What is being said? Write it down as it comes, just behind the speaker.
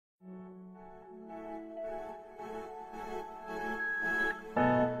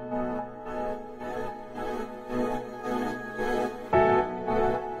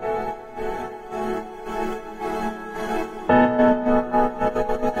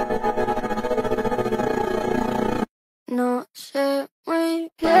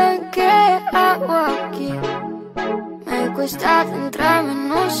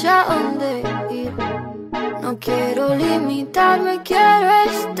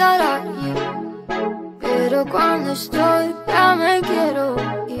estar aquí, pero cuando estoy ya me quiero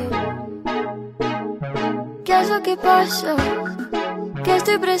ir. ¿Qué es lo que pasa? Que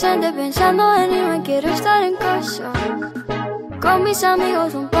estoy presente pensando en irme, quiero estar en casa con mis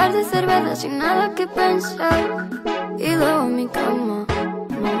amigos, un par de cervezas sin nada que pensar. Y luego en mi cama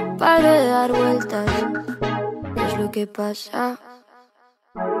no paro de dar vueltas. ¿Qué es lo que pasa?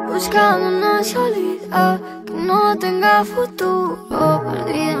 Buscando una salida que no tenga futuro.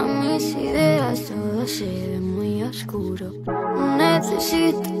 Perdida mis ideas, todo se ve muy oscuro. No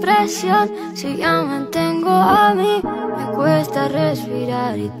necesito presión si ya me tengo a mí. Me cuesta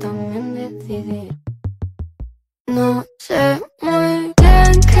respirar y también decidir. No sé muy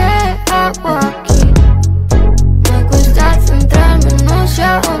bien qué hago aquí. Me cuesta centrarme, no sé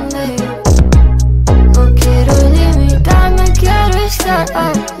a dónde ir. No quiero limitarme, quiero estar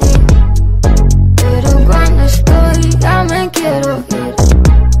aquí, pero cuando estoy ya me quiero ir.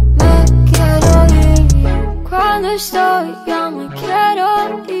 Me quiero ir. Cuando estoy ya me quiero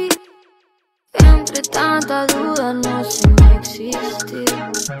ir. Entre tanta duda no sé ni existir.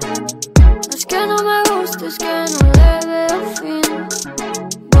 No es que no me guste, es que no le veo fin.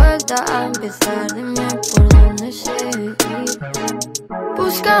 Vuelta a empezar, dime por dónde seguir.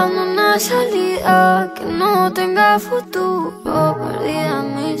 Buscando una salida que no tenga futuro. Perdida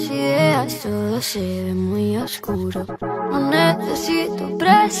mis ideas, todo se ve muy oscuro. No necesito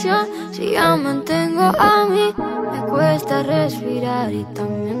presión si ya me tengo a mí. Me cuesta respirar y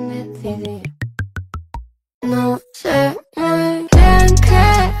también decidir. No sé muy bien qué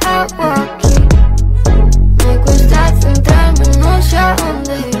hago aquí. Me cuesta centrarme, no sé a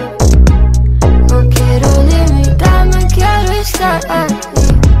dónde ir. No quiero limitarme, quiero estar aquí,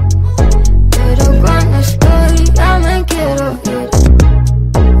 pero cuando estoy ya me quiero ir.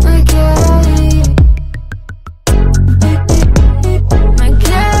 Me quiero ir. Me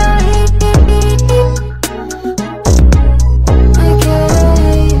quiero ir. Me quiero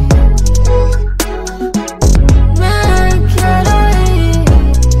ir. Me quiero ir.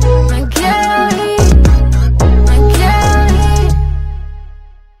 Me quiero ir. Me quiero ir.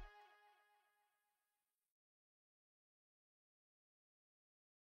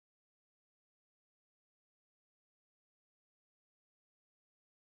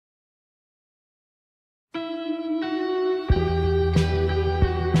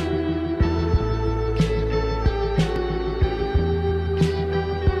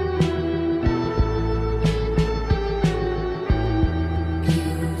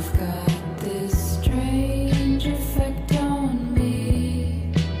 You've got this strange effect on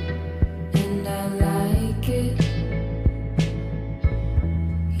me, and I like it.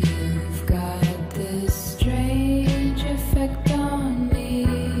 You've got this strange effect on me,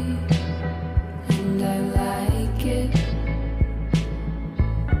 and I like it.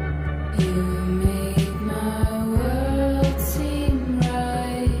 You make my world seem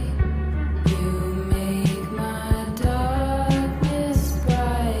right. You make my darkness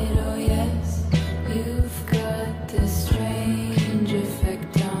bright. Oh yes, you've got this strange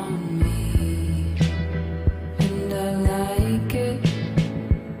effect on me, and I like it.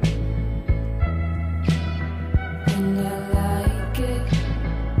 And I like it.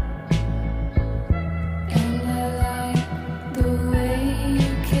 And I like the way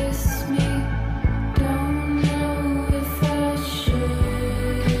you kiss me.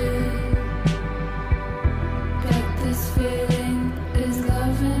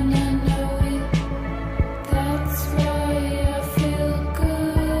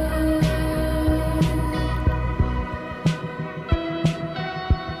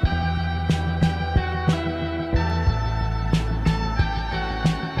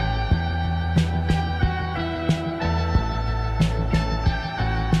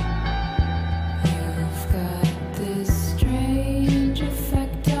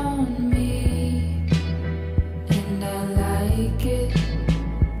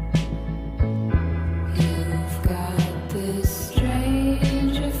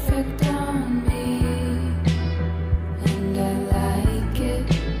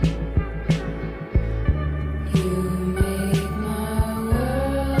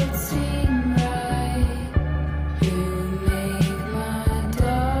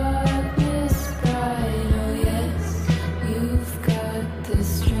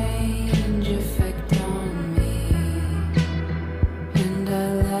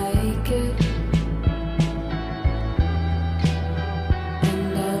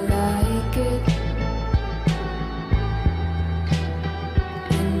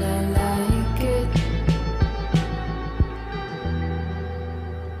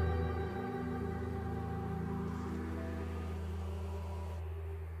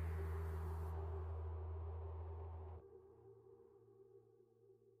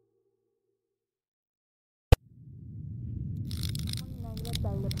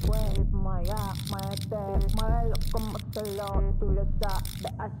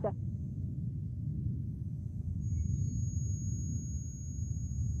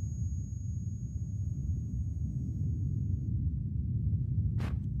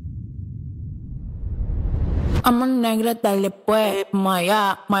 Amo negra, dale pues,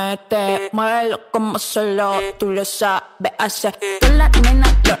 maya, muévete, muévelo como solo tú lo sabes hacer. Con las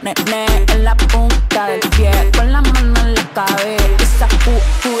nenas, los nenes en la punta del pie, con la mano en la cabeza,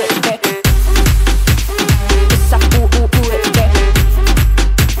 juguete. Esa juguete.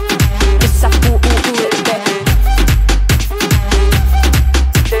 Esa juguete.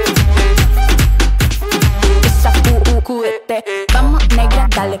 Esa juguete. Vamos negra,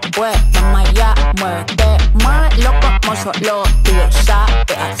 dale pues, vamos allá, muévete. Muévelo como solo tú lo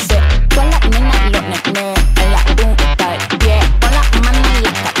sabes hacer. Con las nenas y los nenes en la punta del pie, con la mano en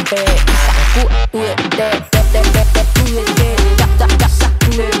la cabeza, juguete.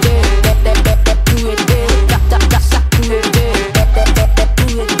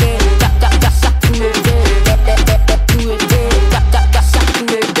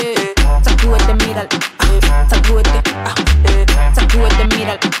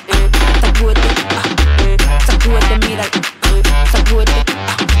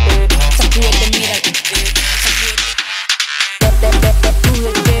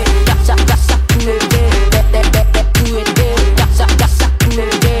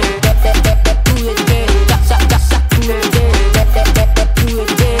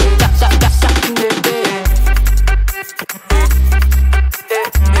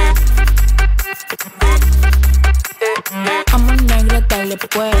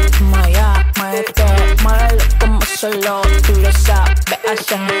 Solo tú lo sabes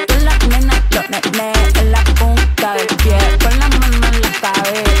hacer. Con las nenas, los nenes en la punta del pie, con la mano en la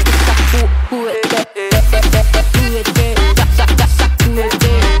cabeza, juguete. Juguete, casa, casa, juguete.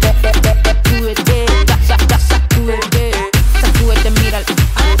 Juguete, casa, casa, juguete. Sacúdete, míralo,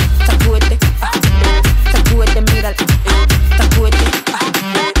 sacúdete, sacúdete, míralo, sacúdete,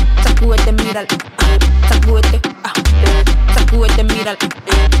 sacúdete, míralo, sacúdete, sacúdete, míralo,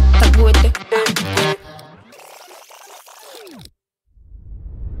 sacúdete.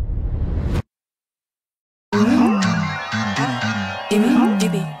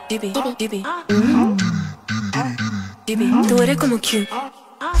 Tú eres como cute,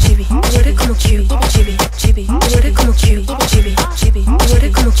 chibi. Tú eres como cute, chibi, chibi. Tú eres como cute, chibi, chibi. Tú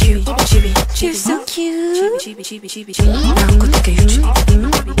eres como cute, chibi. You're so cute. Chibi, chibi, chibi, chibi. Now go take a huge.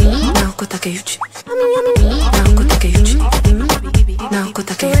 Now go take a huge. Now go take a huge. Now go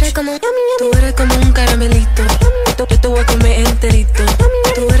take a huge. Tú eres como un caramelito. Yo te voy a comer enterito.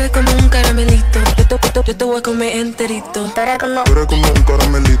 Tú eres como un caramelito. Yo te voy a comer enterito. Tú eres como un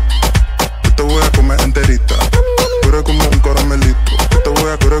caramelito. Yo te voy a comer enterita. Tú eres como un caramelito. Yo te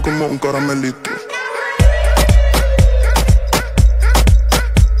voy a querer como un caramelito.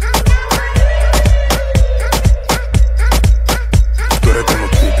 Tú eres como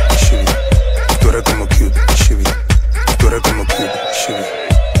cute, chibi. Tú eres como cute, chibi. Tú eres como cute, chibi.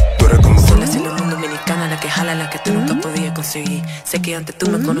 Tú eres como sola es la mundo dominicana, la que jala, la que tú nunca podías conseguir. Sé que antes tú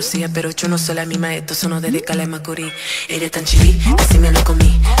me conocías, pero yo no soy la misma. Esto sonó desde Cala y Macorís. Eres tan chibi, casi me lo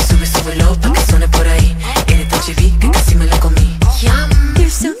comí. Súbelo pa' que suene por ahí. Eres tan chibi, que casi me lo comí. Yum, you're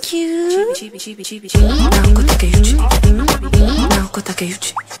so cute. Chibi, chibi, chibi, chibi. Now go take a huge. Now go take a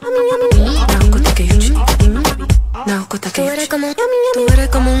huge. Now go take a huge. Now go take a huge. Tú eres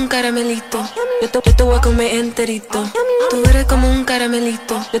como un caramelito. Yo te voy a comer enterito. Tú eres como un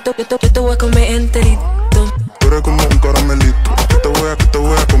caramelito. Yo te voy a comer enterito. Tú eres como un caramelito. Yo te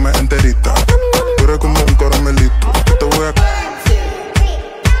voy a comer enterita. Tú eres como un caramelito. Yo te voy a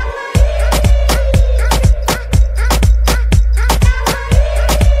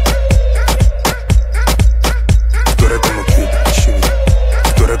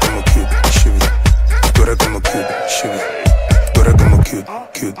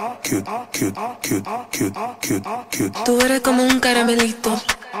Tú eres como un caramelito.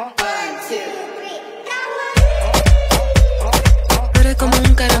 Tú eres como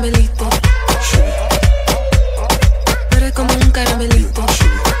un caramelito. Tú eres como un caramelito.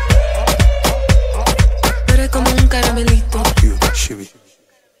 Tú eres como un caramelito.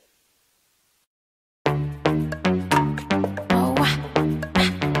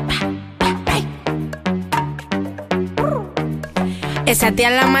 Esa tía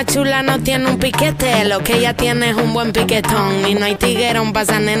la más chula no tiene un piquete, lo que ella tiene es un buen piquetón. Y no hay tiguerón pa'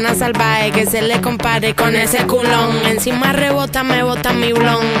 esa nena salvaje que se le compare con ese culón. Encima rebota, me bota mi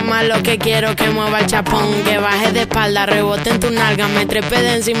blon. Más lo que quiero que mueva el chapón, que baje de espalda, rebote en tu nalga, me trepe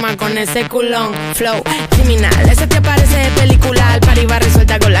de encima con ese culón. Flow criminal, ese te parece de película, al party va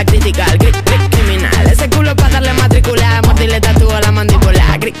resuelta con la crítica. Criminal, ese culo pa' darle matricular, mordirle tatúo a la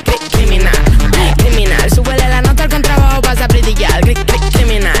mandíbula. Criminal, criminal, súbele la nota al contrabajo, pasa a brillar.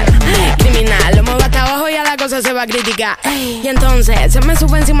 Criminal, lo muevo hasta abajo y a la cosa se va a criticar. Y entonces se me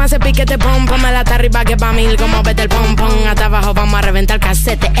sube encima ese piquete pom, ponme la hasta arriba que pa' mil como vete el pom pom. Hasta abajo vamos a reventar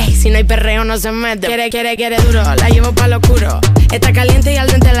casete. Ey, si no hay perreo no se mete. Quiere duro, la llevo pa' lo oscuro. Está caliente y al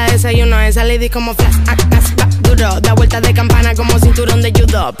dente la desayuno. Esa lady como flash, va duro. Da vueltas de campana como cinturón de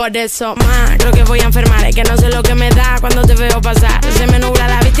judo. Por eso, más, creo que voy a enfermar. Es que no sé lo que me da cuando te veo pasar. Se me nubla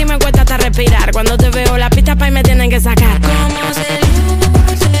la vista y me cuesta hasta respirar. Cuando te veo la pista pa' y me tienen que sacar. ¿Cómo se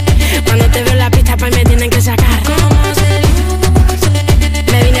luce? Cuando te veo la pista pa' y me tienen que sacar. ¿Cómo se luce?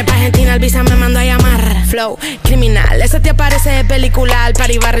 Me vine pa' Argentina, el visa me mandó a llamar. Flow criminal, ese te parece de película, al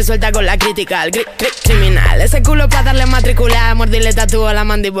party va resuelta con la crítica. Criminal, ese culo pa' darle matricular, mordirle tatúo a la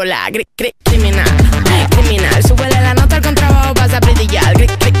mandíbula. Criminal, criminal, súbele la nota al contrabajo, pasa a brillar.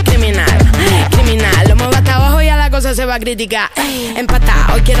 Criminal, lo muevo hasta abajo y a la cosa se va a criticar. Empatá,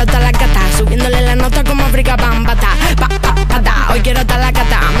 hoy quiero estar la cata, subiéndole la nota como África Bambata. Hoy quiero estar la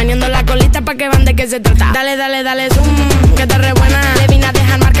cata, meneando la colita pa' que van de qué se trata. Dale, zoom, que te re buena. Le vine a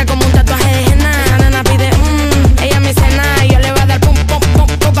dejar marca como un tatuaje de henna. La nena pide, ella me cena y yo le voy a dar pum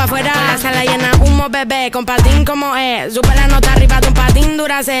pa' afuera. La sala llena, humo bebé, con patín como es. Sube la nota arriba de un patín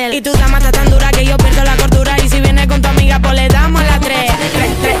Duracell. Y tu dama está tan dura que yo pierdo la cordura. Y si viene con tu amiga, pues le damos la 3.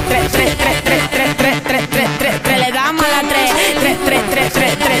 Le damos la 3.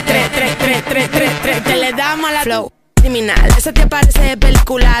 Le damos la flow. Criminal, ese te parece de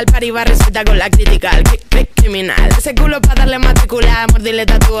película, al party va resuelta con la crítica. Criminal, ese culo pa' darle matricular, mordirle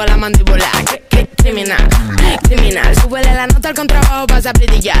tatúo a la mandíbula. Criminal, súbele la nota al contrabajo, pasa a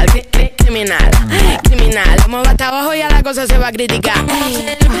brillar. Criminal, lo muevo hasta abajo y a la cosa se va a criticar.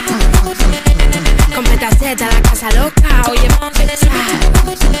 Con petaceta, la casa loca, oye,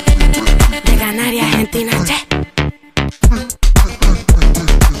 de Canarias, Argentina, che.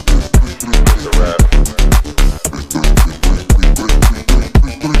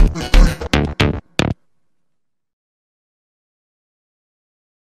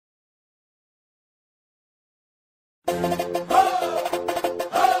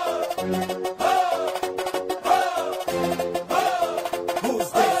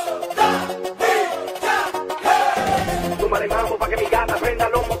 Súmale mambo pa' que mi gata prenda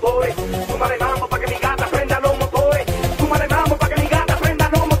los motores. Súmale mambo pa' que mi gata prenda los motores. Súmale mambo pa' que mi gata prenda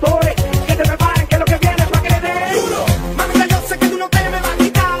los motores. Que se preparen que lo que viene es pa' que le den duro. Mamita, yo sé que tú no te me vas a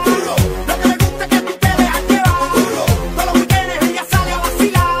quitar duro. Lo que me gusta es que tú te dejas llevar duro. Todos los weekends ella sale a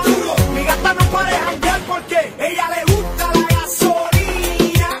vacilar duro. Mi gata no puede janguear porque ella le gusta la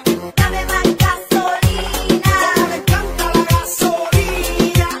gasolina. Dame más gasolina. Como le encanta la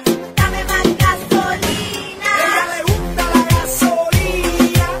gasolina. Dame más gasolina. Ella le gusta la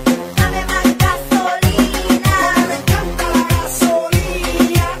gasolina. Dame más gasolina. Como le encanta la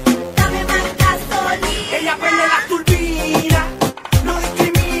gasolina. Dame más gasolina. Ella prende la turbina, no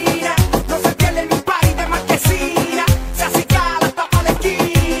discrimina, no se pierde en un party de marquesina. Se acicala la tapa de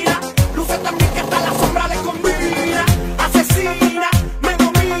esquina, luce también que hasta la sombra le combina. Asesina, me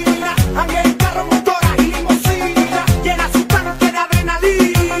domina, a mí el carro, motora y limosina. Llena su tanque de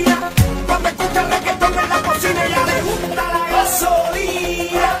adrenalina, cuando escucha reggaetón en la cocina. Ella le gusta la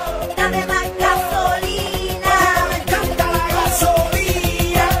gasolina, Dame más gasolina. le encanta la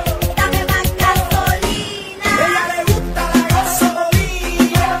gasolina. Dame más gasolina. Ella le gusta la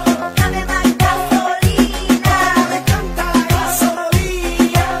gasolina. Dame más gasolina. Le encanta la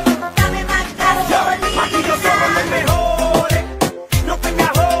gasolina. Dame más gasolina. Aquí yo somos los mejores, no te me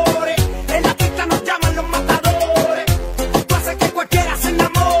ahorres. En la pista nos llaman los matadores. Tú haces que cualquiera se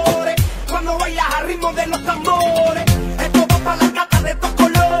enamore cuando bailas al ritmo de los tambores. Esto va para las gatas de estos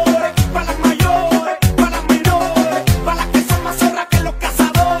colores, para las mayores, para las menores, para las que son más zorras que los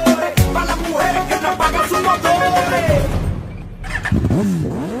cazadores, para las mujeres que no apagan sus motores.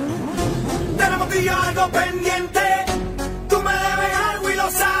 Tenemos tú y yo algo pendiente. Tú me debes algo y lo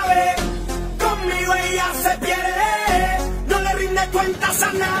sabes. Conmigo ella se pierde. No le rinde cuentas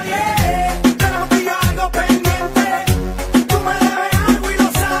a nadie. Tenemos tú y yo algo pendiente. Tú me debes algo y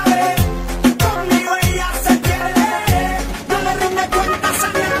lo sabes. Conmigo ella se pierde. No le rinde cuentas a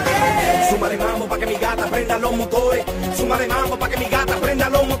nadie. Súmale mambo pa' que mi gata prenda los motores. Súmale mambo pa' que mi gata prenda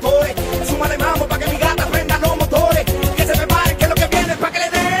los motores. Súmale mambo pa' que mi gata prenda los motores. Que se preparen que lo que viene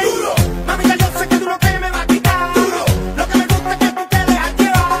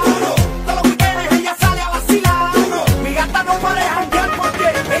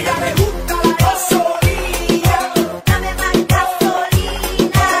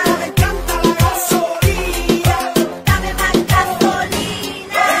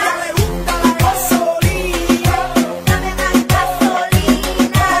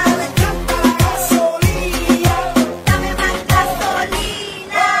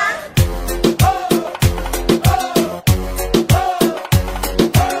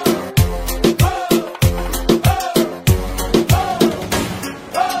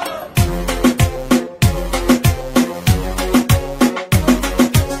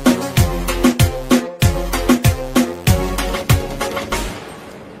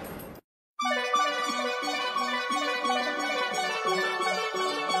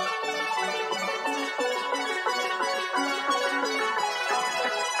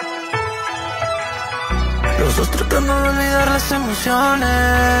Los dos tratando de olvidar las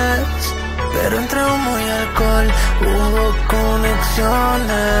emociones, pero entre humo y alcohol hubo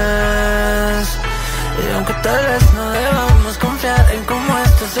conexiones. Y aunque tal vez no debamos confiar en cómo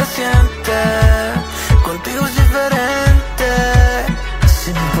esto se siente, contigo es diferente,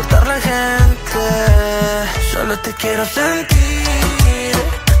 sin importar la gente. Solo te quiero sentir,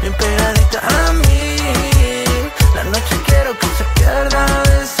 bien pegadita a mí. La noche quiero que se pierda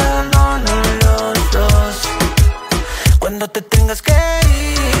besándonos los dos. Cuando te tengas que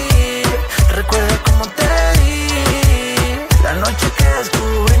ir, recuerda cómo te di la noche que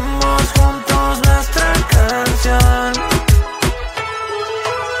descubrimos juntos nuestra canción.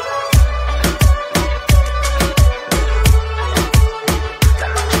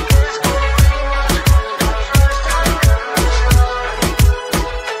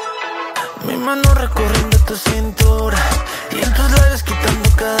 Mi mano recorriendo tu cintura y en tus labios quitando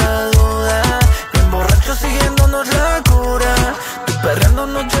cada duda. Bien borrachos siguiéndonos la cura, tú perreando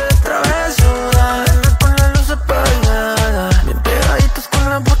noche de travesura. Venga con la luz apagada, bien pegaditos con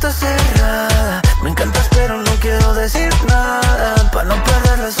la puerta cerrada. Me encantas pero no quiero decir nada, pa' no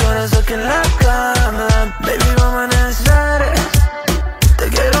perder las horas aquí en la cama. Baby, va a amanecer, te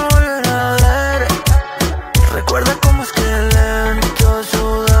quiero volver a ver. Recuerda cómo es que lento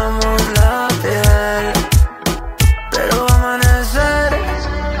sudamos la piel, pero va a amanecer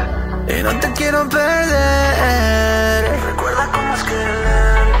y no te quiero perder. Recuerda cómo es que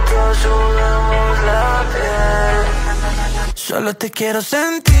lento sudamos la piel. Solo te quiero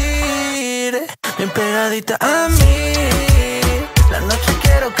sentir, bien pegadita a mí. La noche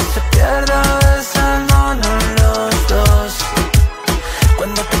quiero que se pierda besándonos los dos.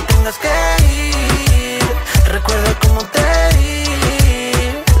 Cuando te tengas que ir, recuerda cómo te di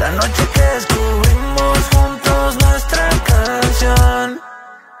la noche que descubrimos juntos nuestra canción.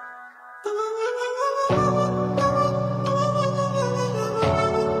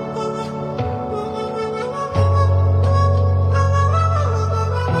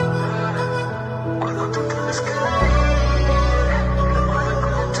 Cuando te tengas que ir, recuerda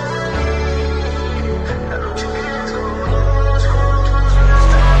cómo te di la noche que descubrimos juntos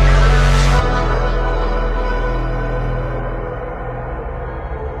nuestra canción.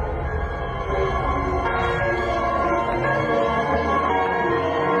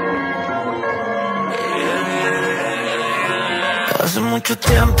 Hace mucho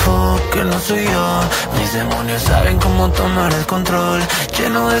tiempo que no soy yo, mis demonios saben cómo tomar el control.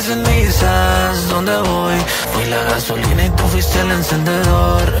 Lleno de cenizas, ¿dónde voy? Fui la gasolina y tú fuiste el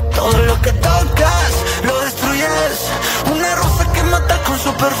encendedor. Todo lo que tocas, lo destruyes. Una rosa que mata con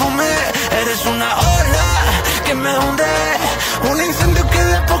su perfume. Eres una ola que me hunde, un incendio que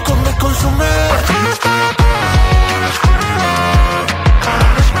de a poco me consume.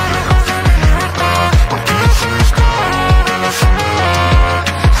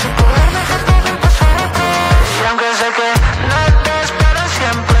 Y aunque sé que no te espero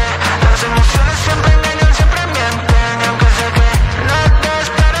siempre, las emociones siempre engañan, siempre mienten. Y aunque sé que no te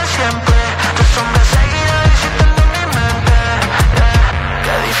espero siempre, tu sombra seguirá visitando mi mente.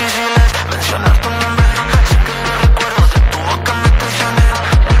 Qué difícil es mencionar tu nombre, sé que los recuerdos de tu boca me traicionan.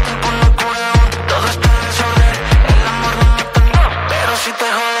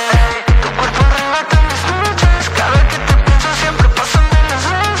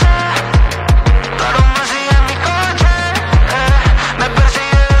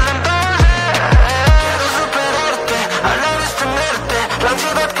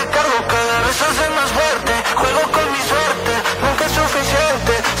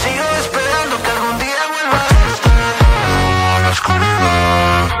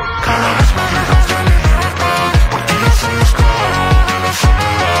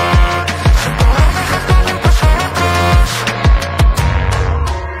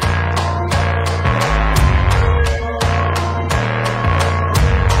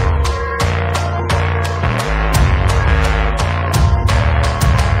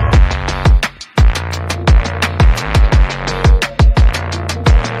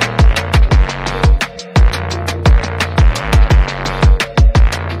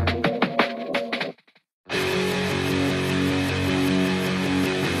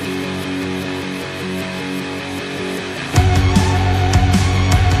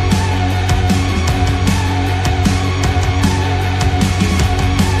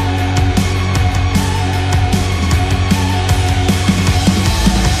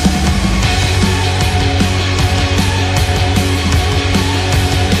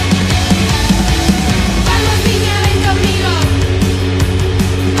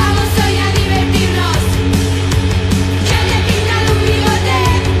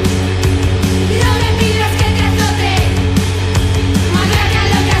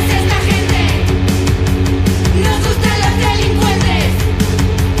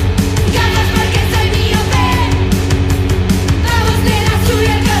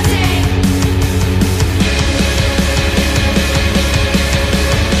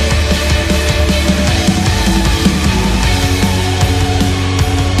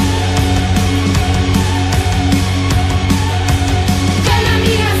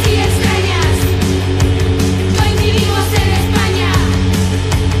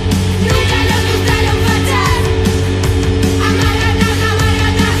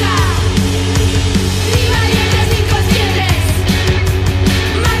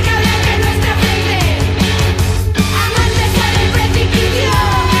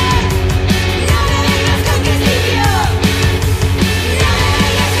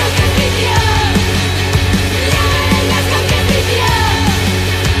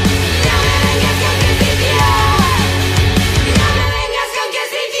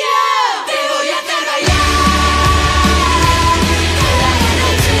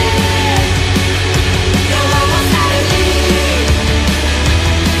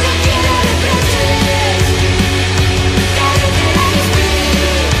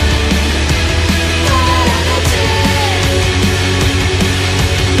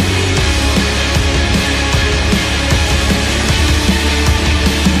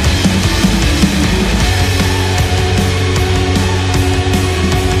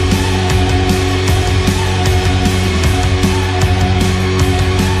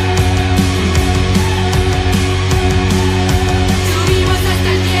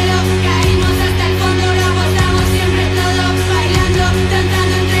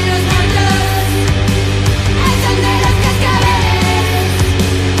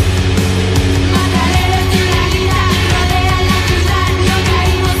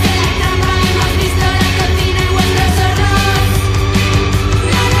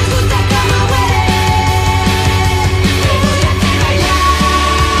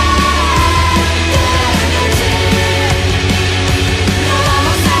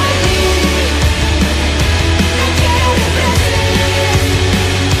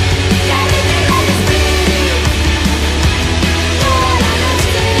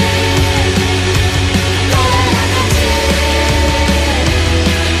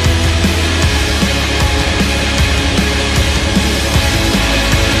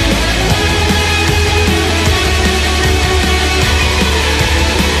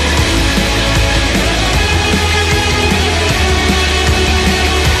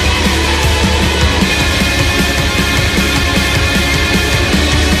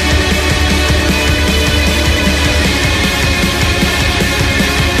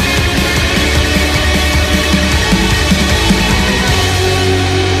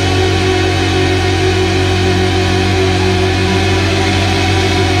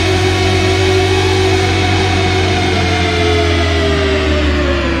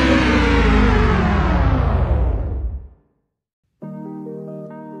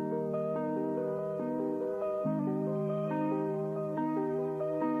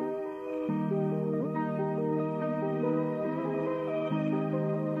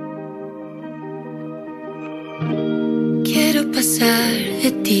 Quiero pasar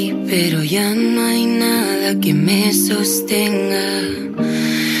de ti, pero ya no hay nada que me sostenga.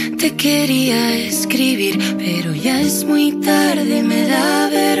 Te quería escribir, pero ya es muy tarde, me da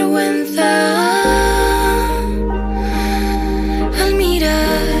vergüenza. Al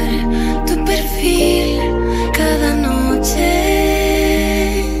mirar tu perfil cada noche,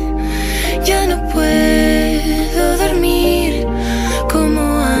 ya no puedo dormir como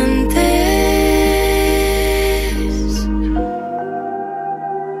antes.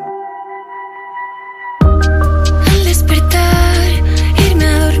 Al despertar, irme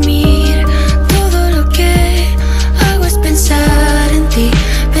a dormir, todo lo que hago es pensar en ti,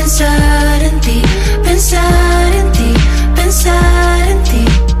 pensar en ti, pensar en ti, pensar en ti.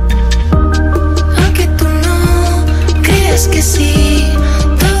 Aunque tú no creas que sí,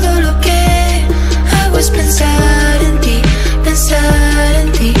 todo lo que hago es pensar en ti, pensar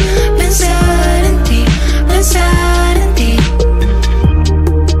en ti, pensar en ti, pensar en ti.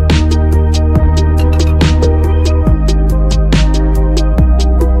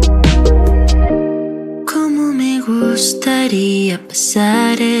 Cómo me gustaría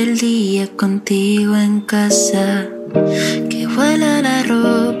pasar el día contigo en casa, que huela la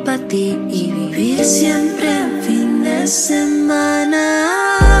ropa a ti y vivir siempre en fin de semana.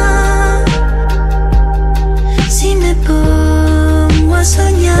 Si me pongo a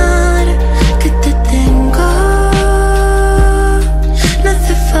soñar que te tengo, no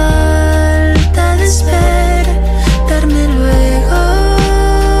hace falta despertarme luego.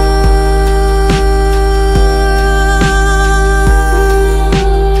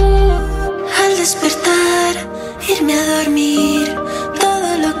 Al despertar, irme a dormir, todo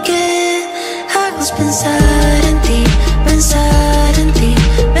lo que hago es pensar en ti, pensar en ti,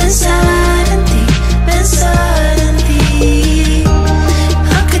 pensar en ti, pensar en ti.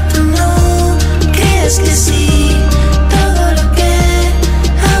 Aunque tú no creas que sí, todo lo que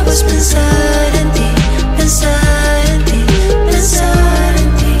hago es pensar en ti, pensar en ti, pensar en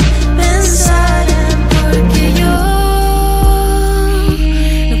ti, pensar en ti. Porque yo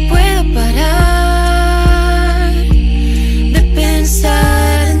no puedo parar de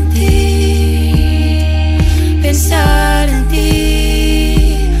pensar en ti, pensar en ti.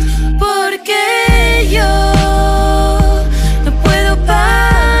 Porque yo no puedo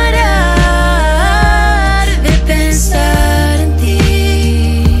parar de pensar en ti,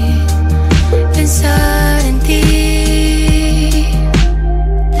 pensar en ti.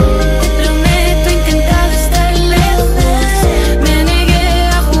 Te prometo intentar estar lejos, me negué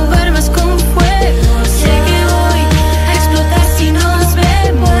a jugar más con fuego. Sé que voy a explotar si nos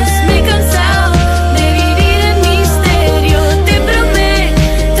vemos, me he cansado de vivir en misterio. Te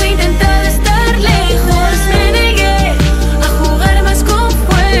prometo intentar estar lejos, me negué a jugar más con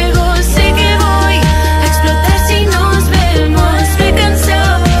fuego. Sé que voy a explotar si nos vemos, me he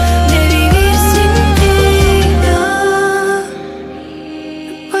cansado de vivir sin ti. No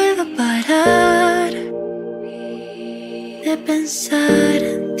puedo parar de pensar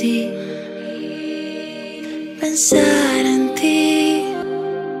en ti, pensar en ti.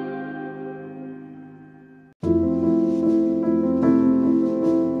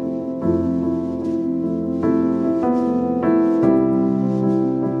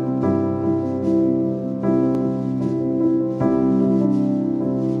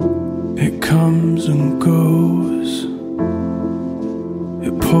 It comes and goes,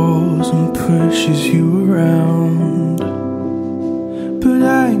 it pulls and pushes you around. But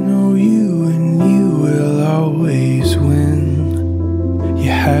I know you and you will always win. You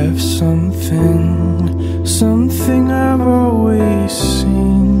have something, something I've always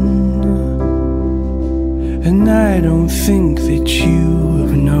seen. And I don't think that you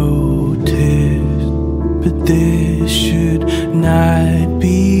have noticed, but this should not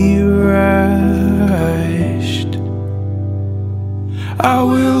be rushed. I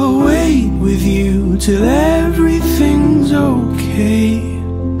will wait with you till everything's okay.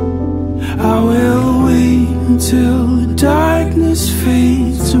 I will wait until the darkness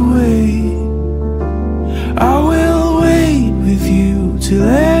fades away. I will wait with you till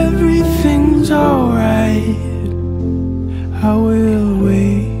everything's alright. I will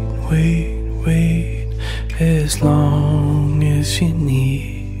wait, wait, wait as long as you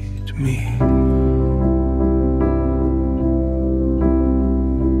need me.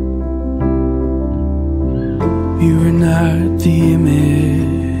 You are not the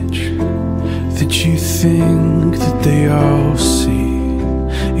image that you think that they all see.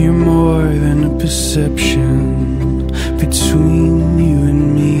 You're more than a perception between you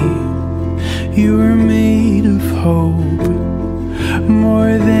and me. You are made of hope,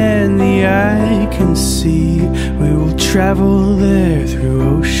 more than the eye can see. We will travel there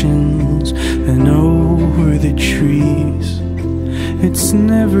through oceans and over the trees. It's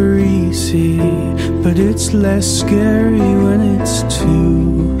never easy, but it's less scary when it's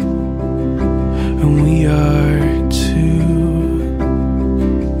two, and we are two.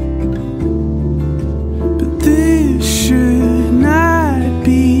 But this should not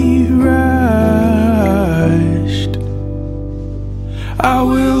be rushed. I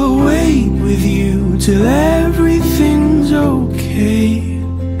will wait with you till everything's okay.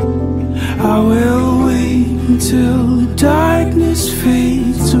 I will wait until the darkness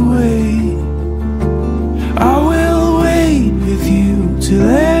fades away. I will wait with you till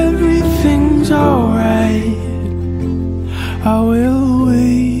everything's alright. I will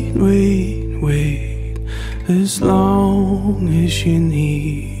wait, wait, wait, as long as you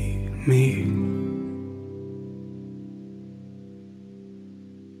need me.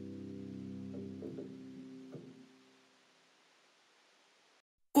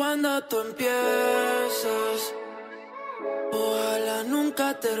 Cuando tú empiezas, ojalá nunca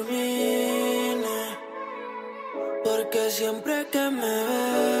termine, porque siempre que me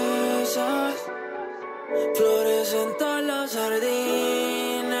besas, florecen todos los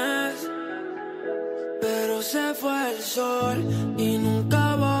jardines. Pero se fue el sol y nunca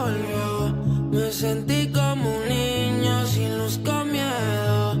volvió. Me sentí como un niño sin luz, con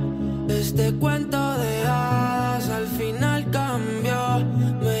miedo. Este cuento de hadas al final cambió.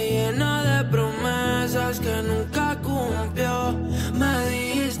 Me llena de promesas que nunca cumplió. Me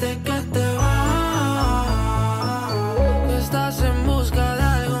dijiste que te vas, que estás en busca de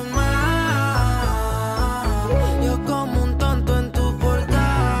algo más. Yo como un tonto en tu portal.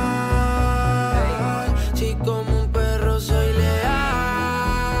 Sí, como un perro soy leal.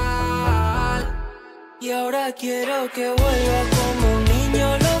 Y ahora quiero que vuelva como un niño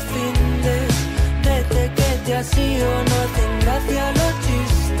los findes. Desde que te has ido no hacen gracia los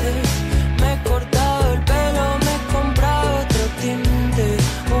chistes. Me he cortado el pelo, me he comprado otro tinte,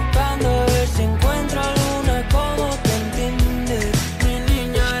 buscando a ver si encuentro alguna como te entiende. Mi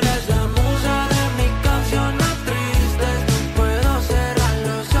niña, eres la musa de mis canciones tristes. No puedo cerrar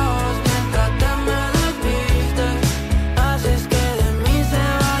los ojos mientras te me desvistes. Haces que de mí se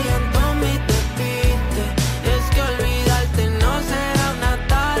vayan todos mis despistes. Es que olvidarte no será una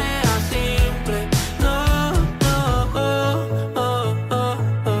tarea simple. No, no,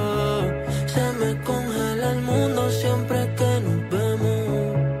 se me congela el mundo siempre que nos vemos.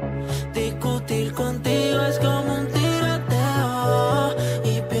 Discutir contigo es como un tiroteo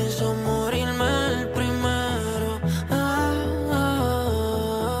y pienso morirme el primero.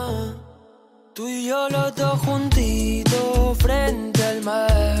 Tú y yo los dos juntitos frente al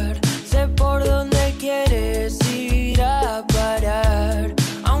mar. Sé por dónde quieres ir a parar.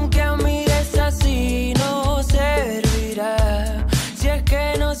 Aunque mires así no servirá. Si es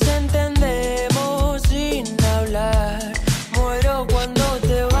que nos entendemos sin hablar. Muero cuando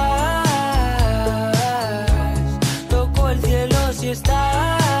te vas. Toco el cielo si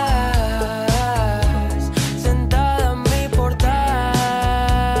estás sentada en mi portal,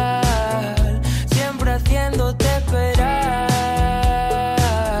 siempre haciéndote esperar.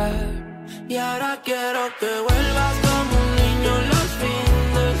 Y ahora quiero que vuelvas como un niño los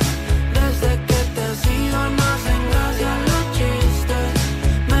findes. Desde que te has ido no hacen gracia los chistes.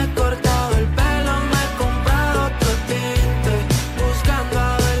 Me he cortado el pelo, me he comprado otro tinte, buscando a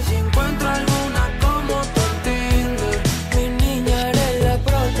ver si encuentro alguna como te entiende. Mi niña, eres la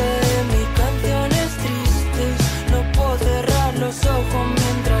prota de mis canciones tristes. No puedo cerrar los ojos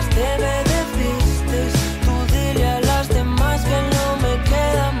mientras te me desvistes. Tú dile a las demás que no me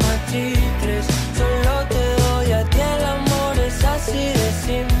quedan más chicles. Solo te doy a ti, el amor es así de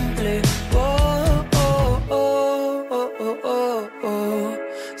simple.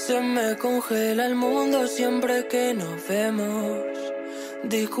 Se me congela el mundo siempre que nos vemos.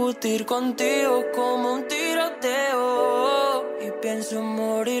 Discutir contigo como un tiroteo y pienso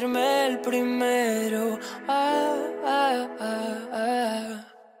morirme el primero.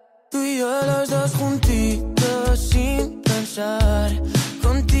 Tú y yo los dos juntitos sin pensar.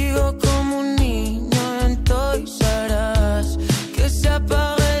 Contigo como un niño en Toys R Us. Que se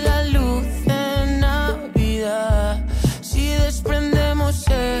apague la luz en Navidad. Si desprendemos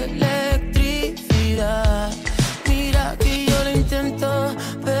electricidad. Mira que yo lo intento,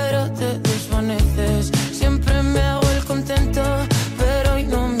 pero te desvaneces. Siempre me hago el contento, pero hoy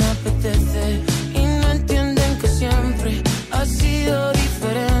no me apetece. Y no entienden que siempre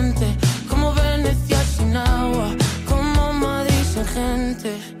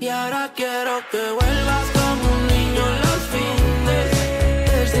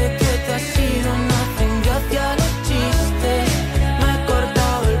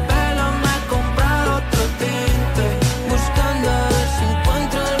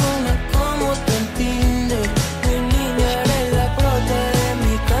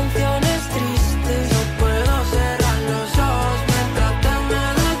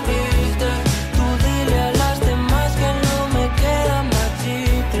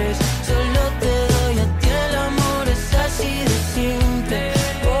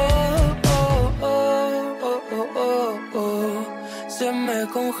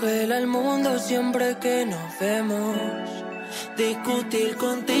siempre que nos vemos. Discutir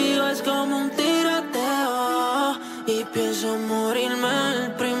contigo es como un tiroteo y pienso morirme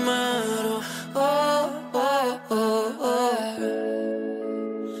el primero. Oh, oh, oh, oh.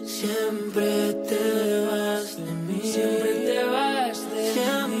 Siempre te vas de mí. Siempre te vas de mí.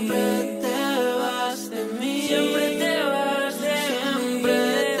 Siempre te vas de mí. Siempre te vas de mí. Siempre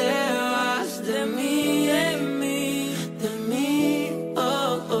te vas de mí. De mí. Oh,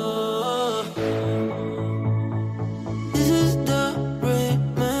 oh. This is the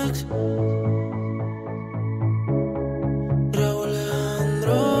remix. Raúl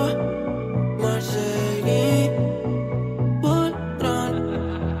Alejandro, Marceli, Voltron.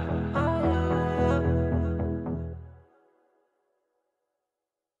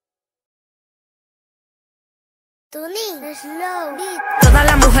 Todas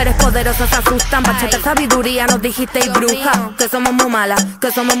las mujeres poderosas se asustan. Bachata sabiduría nos dijisteis bruja. Que somos muy malas,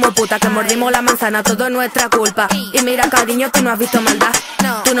 que somos muy putas, que mordimos la manzana, todo es nuestra culpa. Y mira cariño, tú no has visto maldad.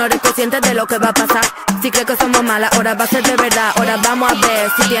 Tú no eres consciente de lo que va a pasar. Si crees que somos malas, ahora va a ser de verdad. Ahora vamos a ver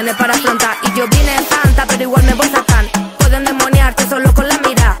si tienes para afrontar. Y yo vine santa, pero igual me voy a sacar. Pueden demoniarte solo con la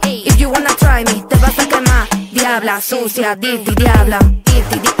mirada. If you wanna try me, te vas a quemar. Diabla, sucia, dirty, diabla.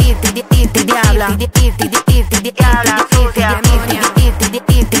 Dirty, dirty, dirty, diabla. Dirty, dirty, diabla, sucia.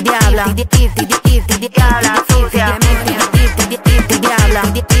 Dirty, diabla. Dirty, diabla, sucia. Dirty, diabla.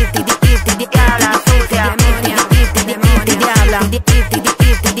 Dirty, diabla, sucia. Dirty, diabla.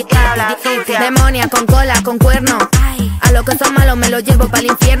 Dirty, diabla, sucia. Demonia con cola, con cuerno. A lo que son malos me lo llevo para el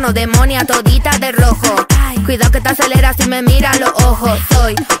infierno. Demonia todita de rojo. Cuidado que te aceleras si me miras los ojos.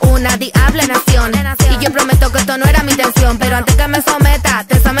 Soy una diable nación y yo prometo que esto no era mi intención. Pero antes que me someta,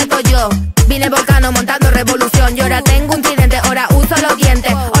 te someto yo. Vine volcano montando revolución. Y ahora tengo un tridente, ahora uso los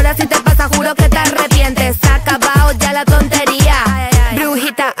dientes. Ahora si te pasa juro que te arrepientes. Se ha acabado ya la tontería.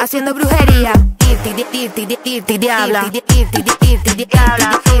 Brujita haciendo brujería. Dirty, diabla. Dirty,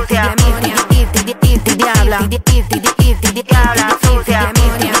 diabla, sucia. Dirty, diabla. Dirty, diabla, sucia.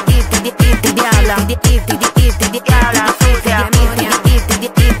 Dirty, diabla. Diabla sucia,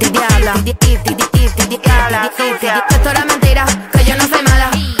 diabla, diabla sucia. Esto era mentira, que yo no soy mala,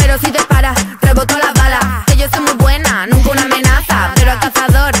 pero si te paras, reboto las balas. Que yo soy muy buena, nunca una amenaza, pero al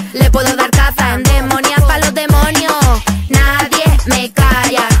cazador le puedo dar caza. En demonias pa' los demonios, nadie me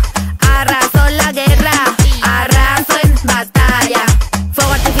calla. Arraso en la guerra, arraso en batalla.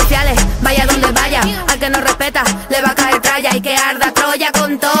 Fuegos artificiales, vaya donde vaya, al que no respeta le va a caer tralla. Y que arda Troya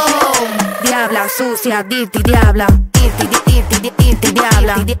con todo. Diabla sucia, dirty, diabla. Dirty,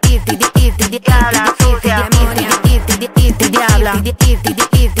 diabla. Dirty, diabla sucia. Dirty, diabla. Dirty,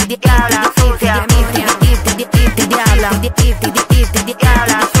 diabla sucia. Dirty, diabla. Dirty,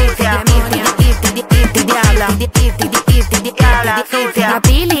 diabla sucia. Dirty, diabla. Dirty, diabla sucia. La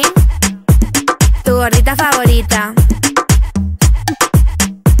Pili, tu gordita favorita.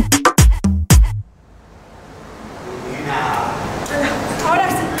 Ahora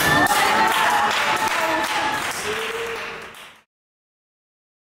sí.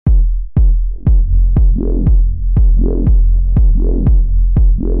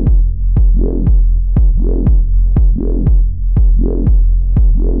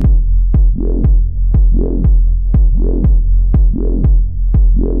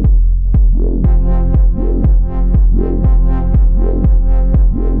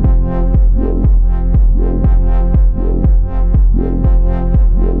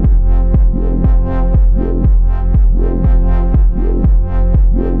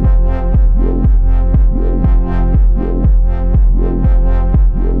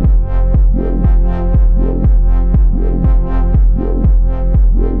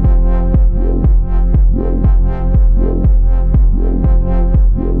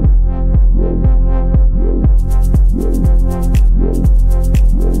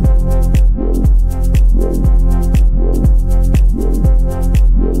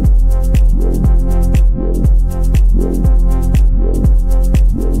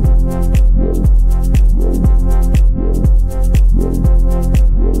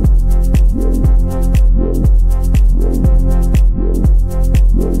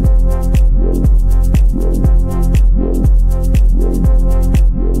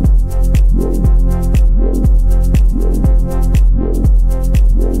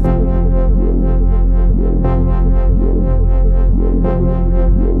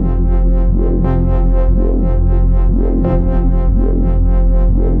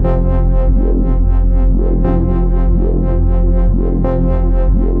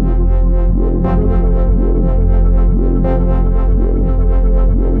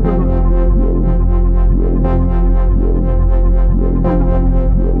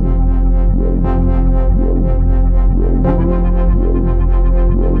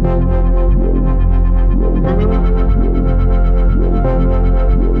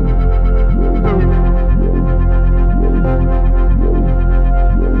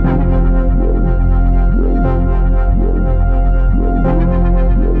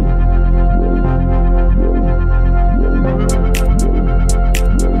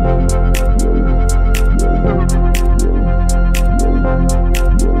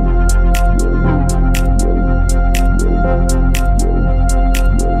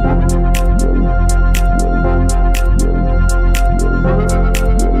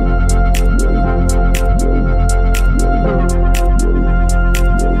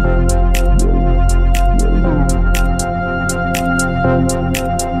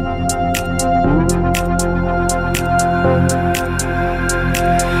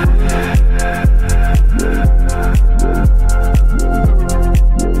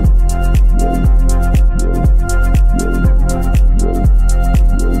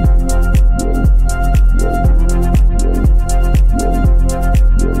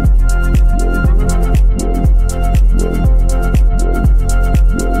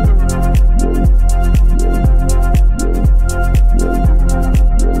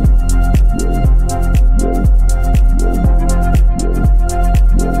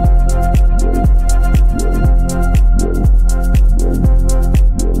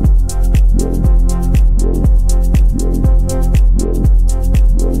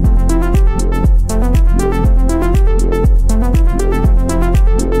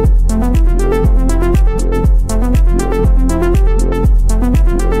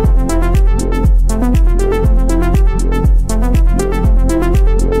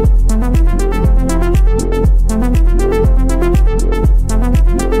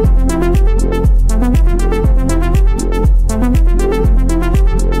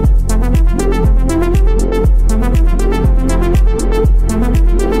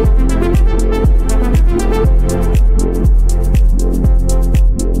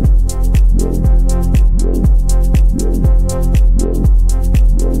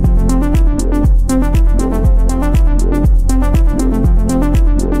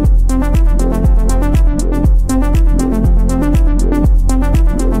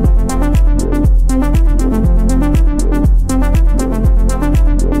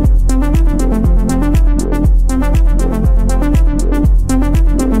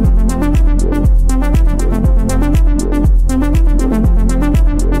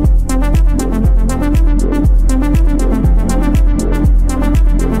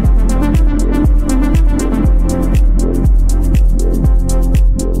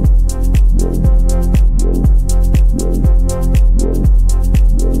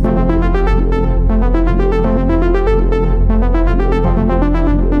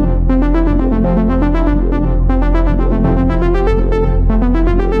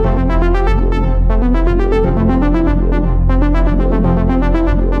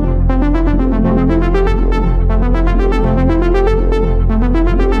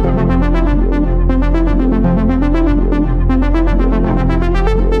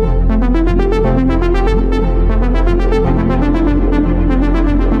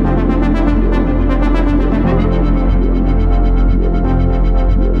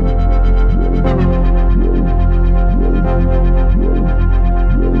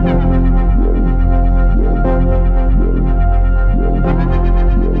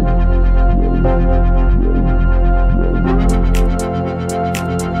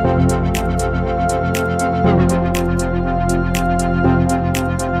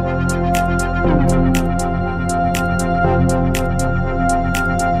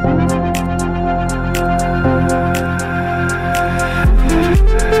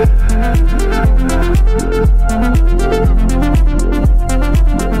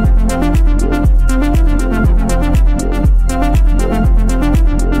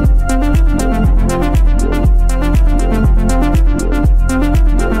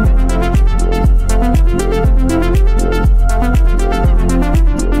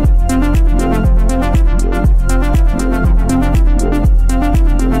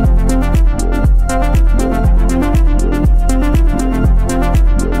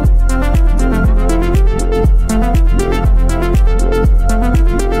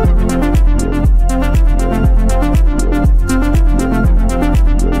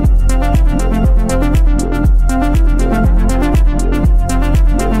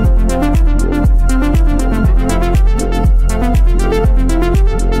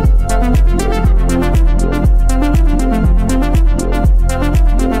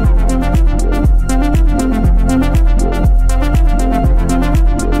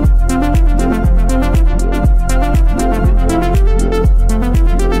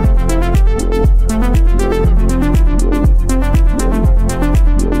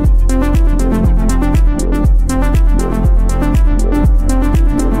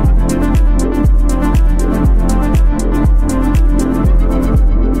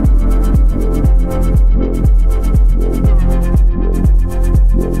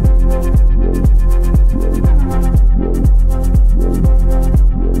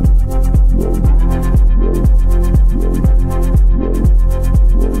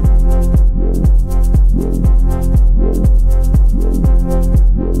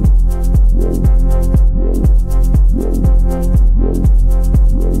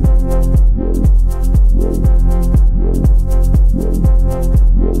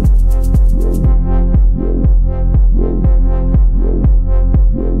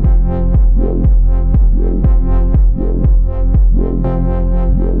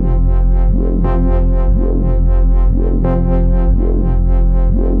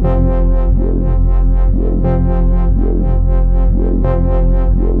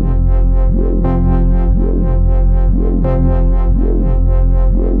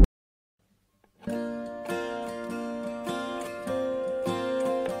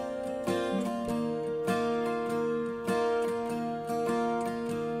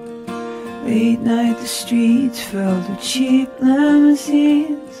 Late night the streets filled with cheap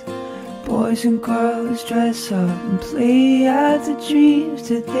limousines. Boys and girls dress up and play out the dreams.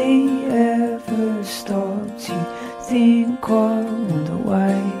 Did they ever stop to think or wonder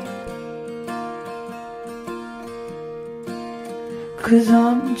why? 'Cause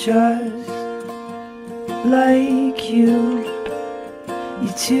I'm just like you.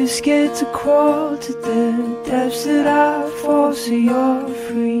 You're too scared to crawl to the depths that I fall, so you're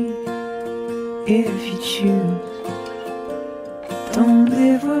free if you choose. Don't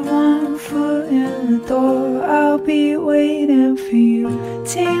live with one foot in the door, I'll be waiting for you.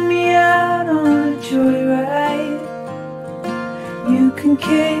 Take me out on a joyride. You can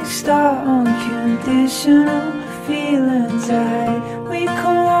kickstart unconditional feelings. We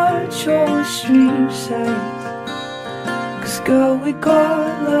can watch all stream sights. 'Cause girl, we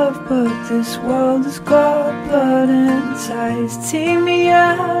got love, but this world has got blood and ties. Take me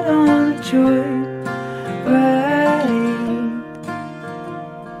out on a joyride.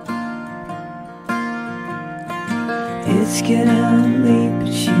 It's getting late,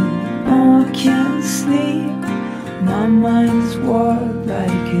 but you know I can't sleep. My mind is warped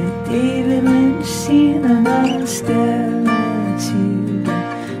like a David Lynch scene, and I'm staring into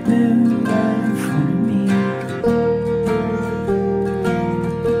the mirror for me.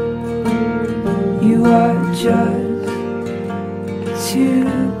 You are just too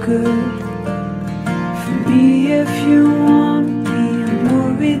good for me. If you want me, I'm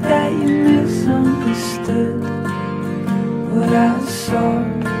worried that you misunderstood what I saw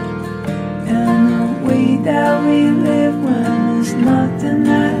and the way that we live when there's nothing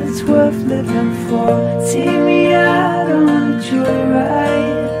that's worth living for. Take me out on a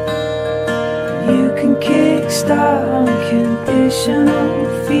joyride. You can kickstart unconditional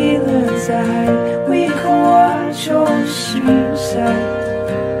feelings. We can watch all stream sights.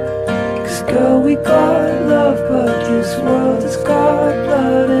 'Cause girl, we got love, but this world has got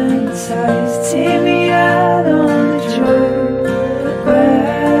blood and ties. Take me out on a joyride.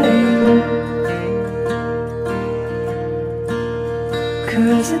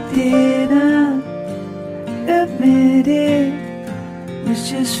 'Cause I didn't admit it was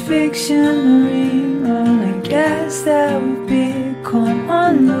just fiction, a rerun. I guess that we've become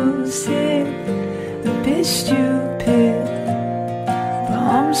unlucid, a bit stupid. But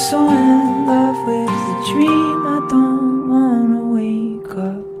I'm so in love with the dream, I don't wanna wake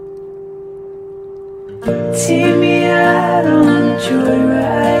up. Take me out on a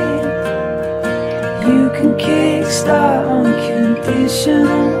joyride. You can kickstart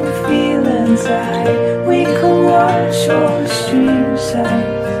unconditional feelings. We can watch all the stream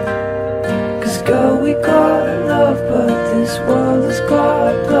sights. 'Cause girl, we got love, but this world has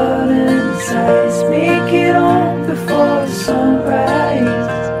got blood and ties. Make it on before the sunrise.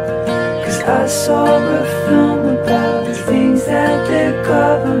 'Cause I saw a film about the things that the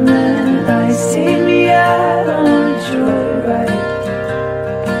government lies. Take me out on a joyride.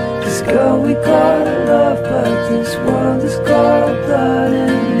 'Cause girl, we got love, but this world has got blood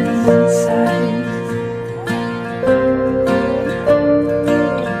and inside.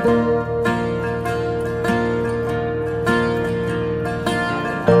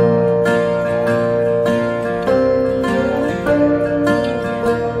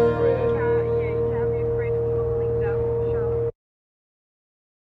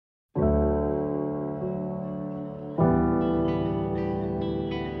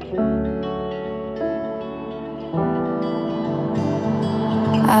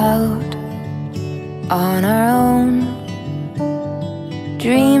 Out on our own,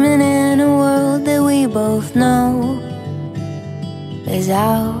 dreaming in a world that we both know is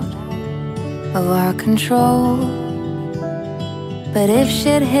out of our control. But if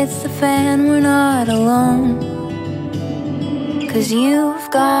shit hits the fan, we're not alone. 'Cause you've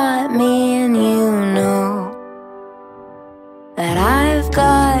got me and you know that I've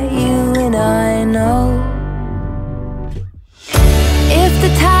got you, and I know if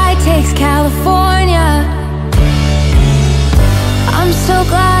the tide takes California, I'm so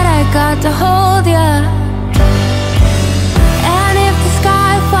glad I got to hold ya. And if the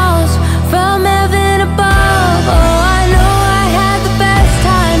sky falls from heaven above, oh, I know I had the best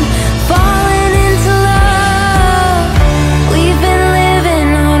time falling into love. We've been living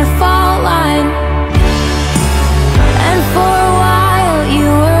on a fault line, and for a while you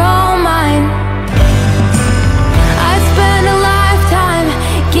were all mine. I'd spend a lifetime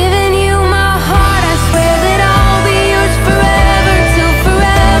giving you my heart. I swear that I'll be yours forever, till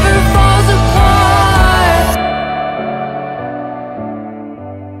forever falls apart.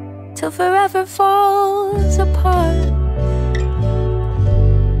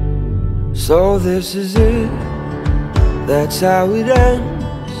 So this is it, that's how it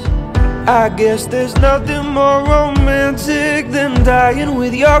ends. I guess there's nothing more romantic than dying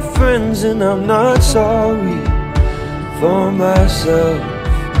with your friends. And I'm not sorry for myself.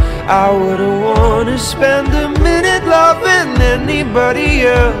 I wouldn't wanna spend a minute loving anybody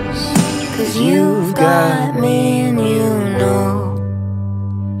else. 'Cause you've got me and you know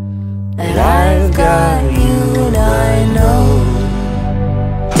that I've got you and I know.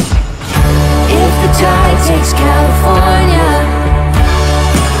 If the tide takes California,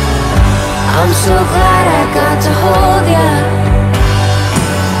 I'm so glad I got to hold ya.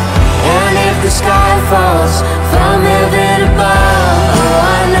 And if the sky falls from heaven above, oh,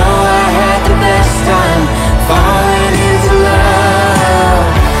 I know I had the best time falling into love.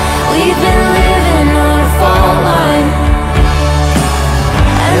 We've been living on a fault line,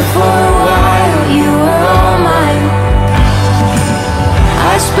 and for a while you were all mine.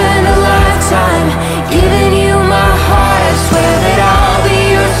 I spent a lifetime giving you my heart. I swear that I'll be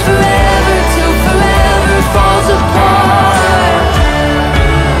yours forever, till forever falls apart.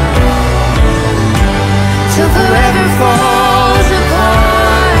 Till forever falls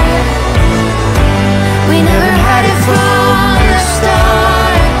apart. We never had it from the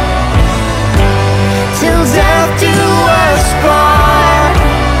start. Till death do us part.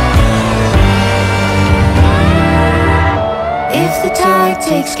 If the tide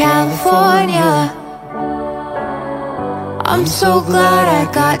takes California, I'm so glad I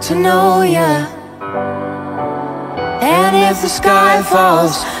got to know ya. And if the sky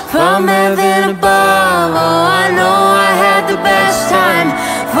falls from heaven above, oh, I know I had the best time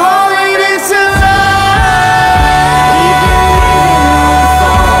falling into love. We've been living on a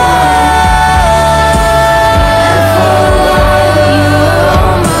fault line, and for a while you were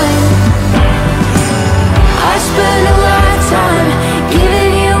all mine. I spent a lifetime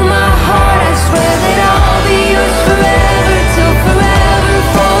giving you my heart. I swear that I'll be yours forever, till forever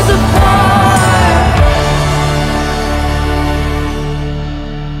falls apart.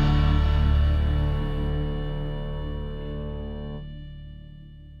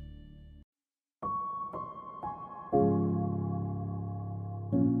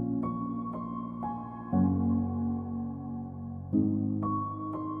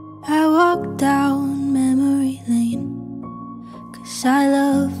 I walk down memory lane, 'cause I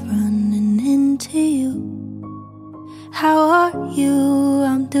love running into you. How are you?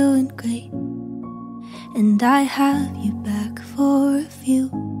 I'm doing great, and I have you back for a few.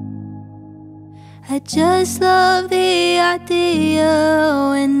 I just love the idea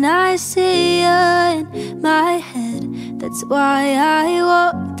when I see you in my head. That's why I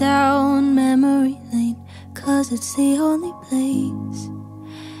walk down memory lane, 'cause it's the only place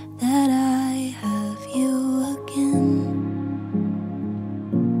that I have you again.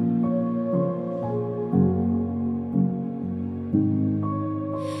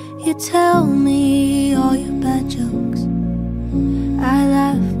 You tell me all your bad jokes, I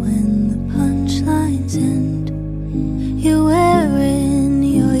laugh when the punchlines end. You're wearing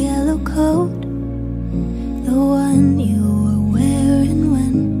your yellow coat, the one you were wearing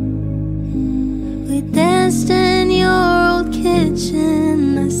when we danced in your old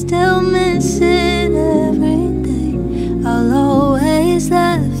kitchen. I still miss it every day. I'll always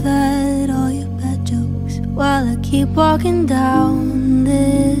laugh at all your bad jokes while I keep walking down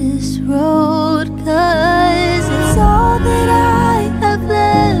this road, 'cause it's all that I have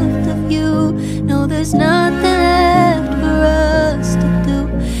left of you. No, there's nothing left for us to do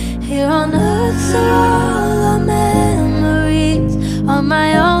here on earth. So all our memories are my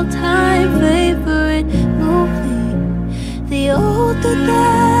all-time favorite movie. The older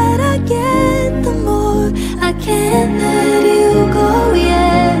that I get, the more I can't let you go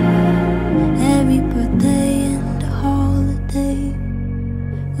yet. Every birthday and holiday,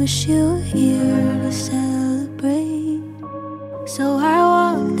 wish you were here to celebrate. So I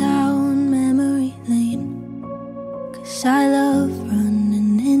walk down memory lane, 'cause I love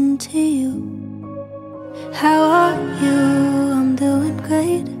running into you. How are you? I'm doing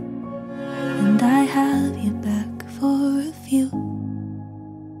great, and I have you back for a few.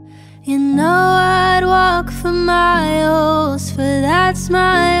 You know I'd walk for miles, for that's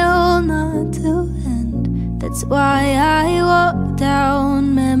my old not to end. That's why I walk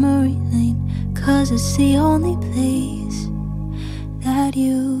down memory lane, 'cause it's the only place that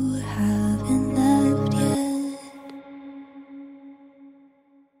you haven't left yet.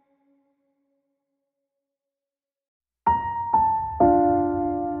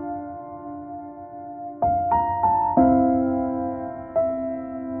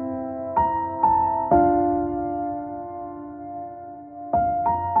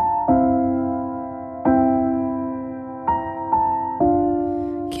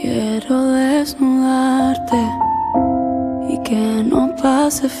 Quiero desnudarte y que no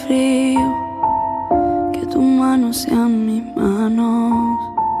pase frío, que tus manos sean mis manos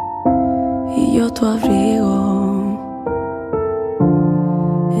y yo tu abrigo.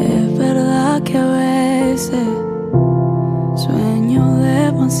 Es verdad que a veces sueño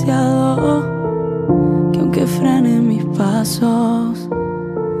demasiado, que aunque frene mis pasos,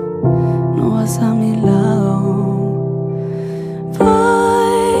 no vas a mi lado.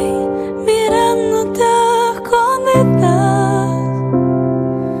 Voy mirándote a escondidas,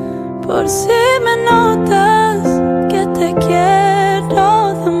 por si me notas que te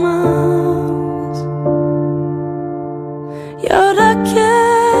quiero de más. Y ahora que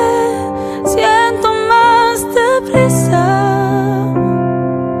siento más deprisa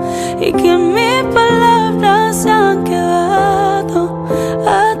y que mis palabras se han quedado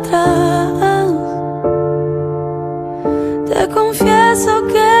atrás, te confieso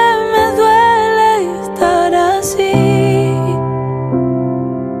que me duele estar así.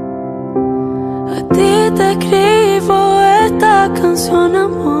 A ti te escribo esta canción,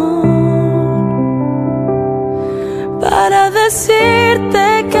 amor, para decirte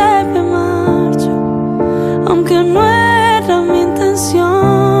que me marcho, aunque no era mi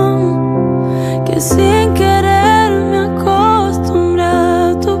intención, que sin querer me acostumbré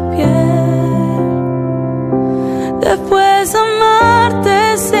a tu piel. Después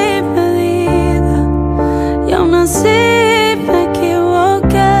amarte sin medida y aún así me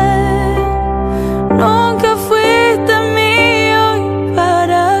equivoqué. Nunca fuiste mío, ¿y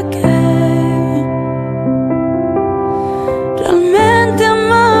para qué? Realmente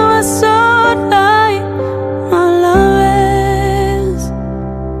amaba sola y no a la vez.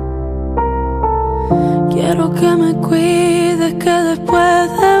 Quiero que me cuides, que después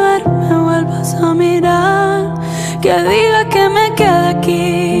de verme vuelvas a mirar, que digas que me quede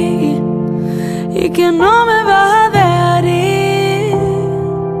aquí y que no me vas a dejar ir.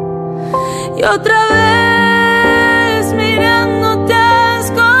 Y otra vez mirándote a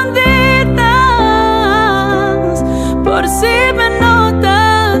escondidas, por si me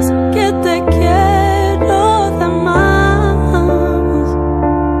notas que te quiero de más.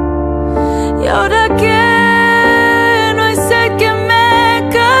 Y ahora que no hay sed que me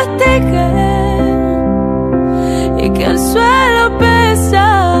castigue y que el suelo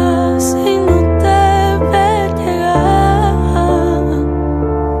pesa si no te ve llegar,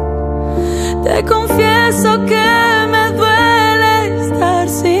 te confieso que me duele estar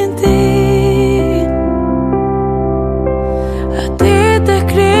sin ti. A ti te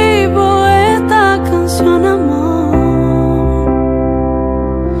escribo esta canción, amor,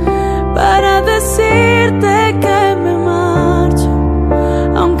 para decirte que me marcho,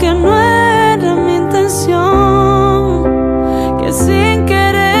 aunque no era mi intención, que sin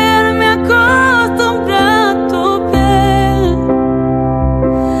querer me acostumbré a tu piel.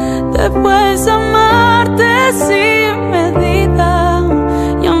 Después amarte sin medida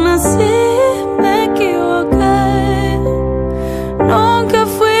y aún así me equivoqué. Nunca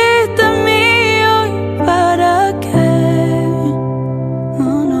fuiste mío, ¿y para qué?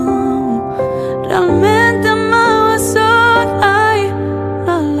 No, no, realmente amaba sola y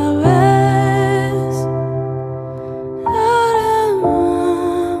no a la vez.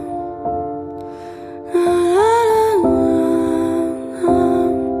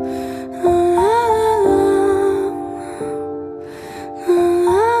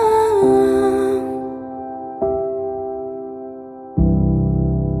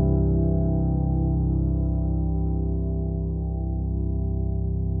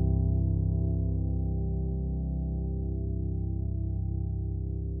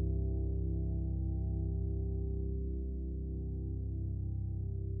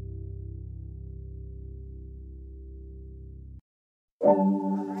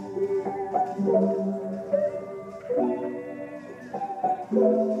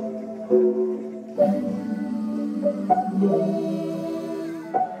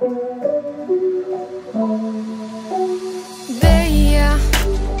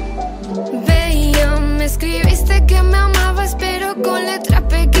 Veía, me escribiste que me amabas, pero con letra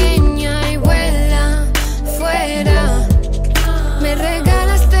pequeña y vuela fuera. Me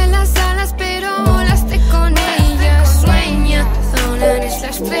regalaste las alas, pero volaste con ellas. Sueña, ahora eres la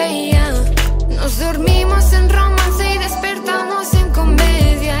estrella. Nos dormimos en romance y despertamos en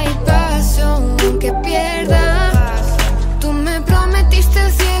comedia. Y paso, aunque pierda. Tú me prometiste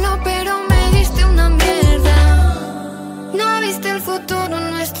el cielo, pero me diste una mierda. No viste el futuro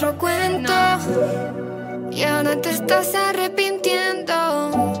en nuestro cuento, y ahora te estás arrepintiendo.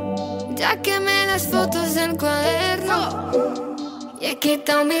 Ya quemé las fotos del cuaderno y he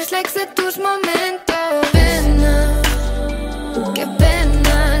quitado mis likes de tus momentos. Pena, qué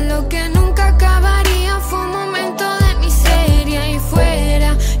pena, lo que nunca acabaría fue un momento de miseria. Y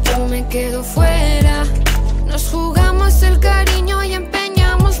fuera, yo me quedo fuera. Nos jugamos el cariño y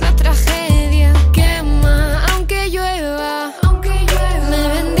empeñamos la tragedia. Quema, aunque llueva, me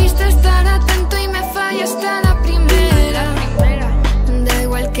vendiste estar atento y me fallaste a la primera. Da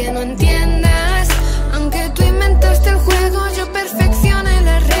igual que no entiendas, aunque tú inventaste el juego, yo perfeccioné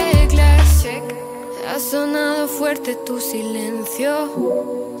las reglas. Ha sonado fuerte tu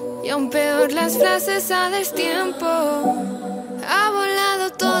silencio y aún peor las frases a destiempo. Ha volado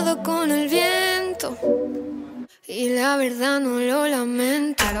todo con el viento y la verdad no lo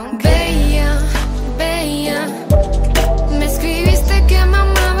lamento. Bella, bella, me escribiste que me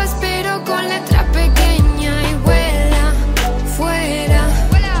amabas pero con letra pequeña. Y vuela, fuera,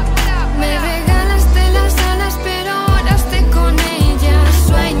 me regalaste las alas pero ahora estoy con ella.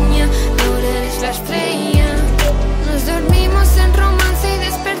 Sueña, ahora eres la estrella. Nos dormimos en romance y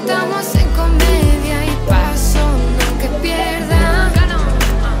despertamos en comedia. Y paso, no que pierda.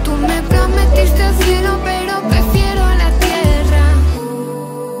 Tú me prometiste el cielo pero prefiero la tierra.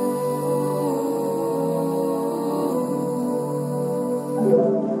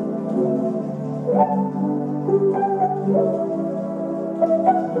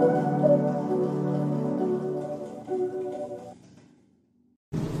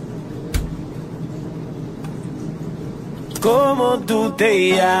 ¿Cómo tú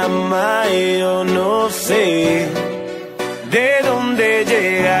te llamas? Yo no sé. ¿De dónde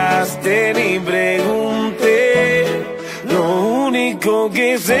llegaste? Ni pregunté. Lo único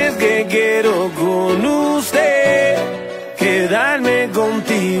que sé es que quiero con usted quedarme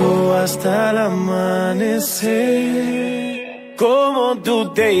contigo hasta el amanecer. ¿Cómo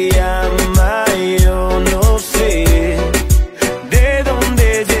tú te llamas? Yo no sé. ¿De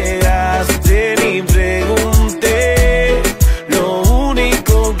dónde llegaste? Ni pregunté. Lo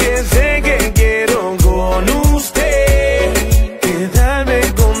único que sé que quiero con usted quedarme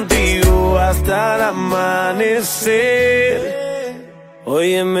contigo hasta el amanecer.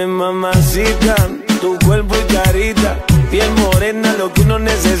 Óyeme, mamacita, tu cuerpo y carita, piel morena, lo que uno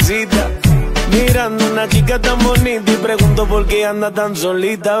necesita. Mirando una chica tan bonita y pregunto por qué anda tan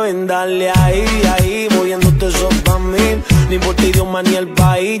solita. Ven, dale ahí, ahí, moviéndote eso pa' mí. No importa idioma ni el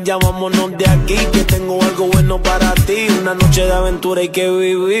país, ya vámonos de aquí, que tengo algo bueno para ti. Una noche de aventura hay que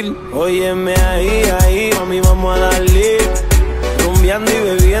vivir. Óyeme ahí, ahí, mami, vamos a darle. Rumbeando y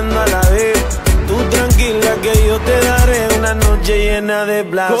bebiendo a la vez. Tú tranquila que yo te daré una noche llena de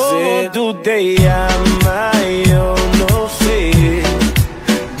placer. ¿Cómo tú te llamas? Yo no sé.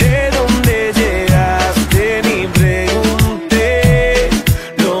 ¿De dónde llegaste? Ni pregunté.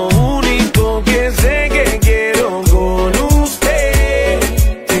 Lo único que sé que quiero con usted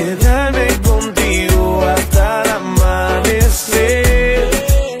quedarme contigo hasta el amanecer.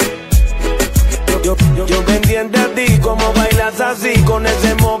 Yo pendiente a ti, como bailas así, con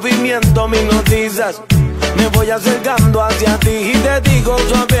ese movimiento me hipnotizas. Me voy acercando hacia ti y te digo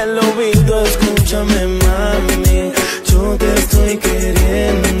suave al oído. Escúchame, mami, yo te estoy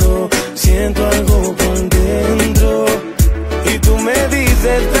queriendo. Siento algo por dentro y tú me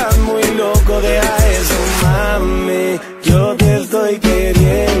dices, estás muy loco, deja eso, mami. Yo te estoy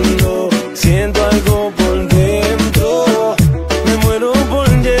queriendo. Siento algo por dentro, me muero por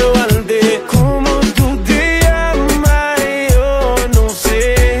llevarte. ¿Cómo tú te llamas? Yo no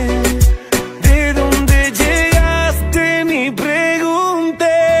sé. ¿De dónde llegaste? Ni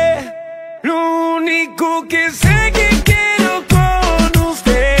pregunté. Lo único que sé que quiero con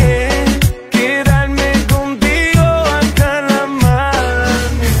usted quedarme contigo hasta el amanecer.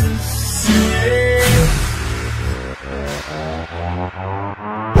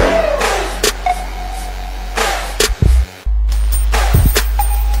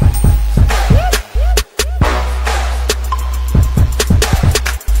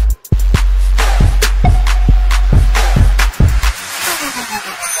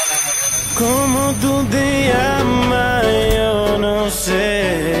 ¿Cómo tú te llamas? Yo no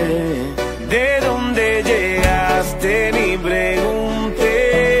sé. ¿De dónde llegaste? Ni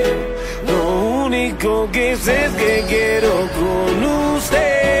pregunté. Lo único que sé es que quiero con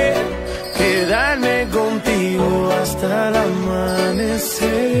usted quedarme contigo hasta el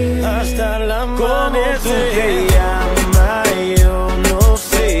amanecer. Hasta el amanecer. ¿Cómo tú te llamas? Yo no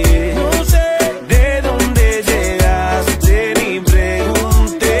sé. ¿De dónde llegaste? Ni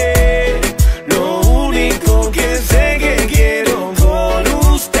pregunté. Lo único que sé que quiero con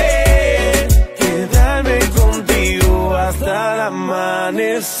usted quedarme contigo hasta el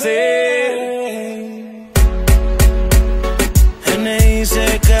amanecer.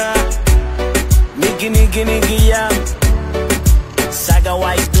 Nicky Jam, Saga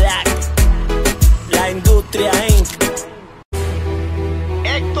White Black, La Industria Inc.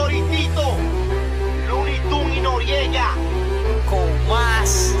 Héctor y Tito, Looney Tunes y Noriega, con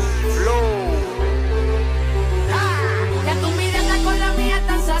más flow. Ya tu mirada con la mía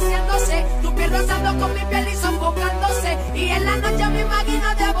están saciándose, tu piel rozando con mi piel y sofocándose, y en la noche mi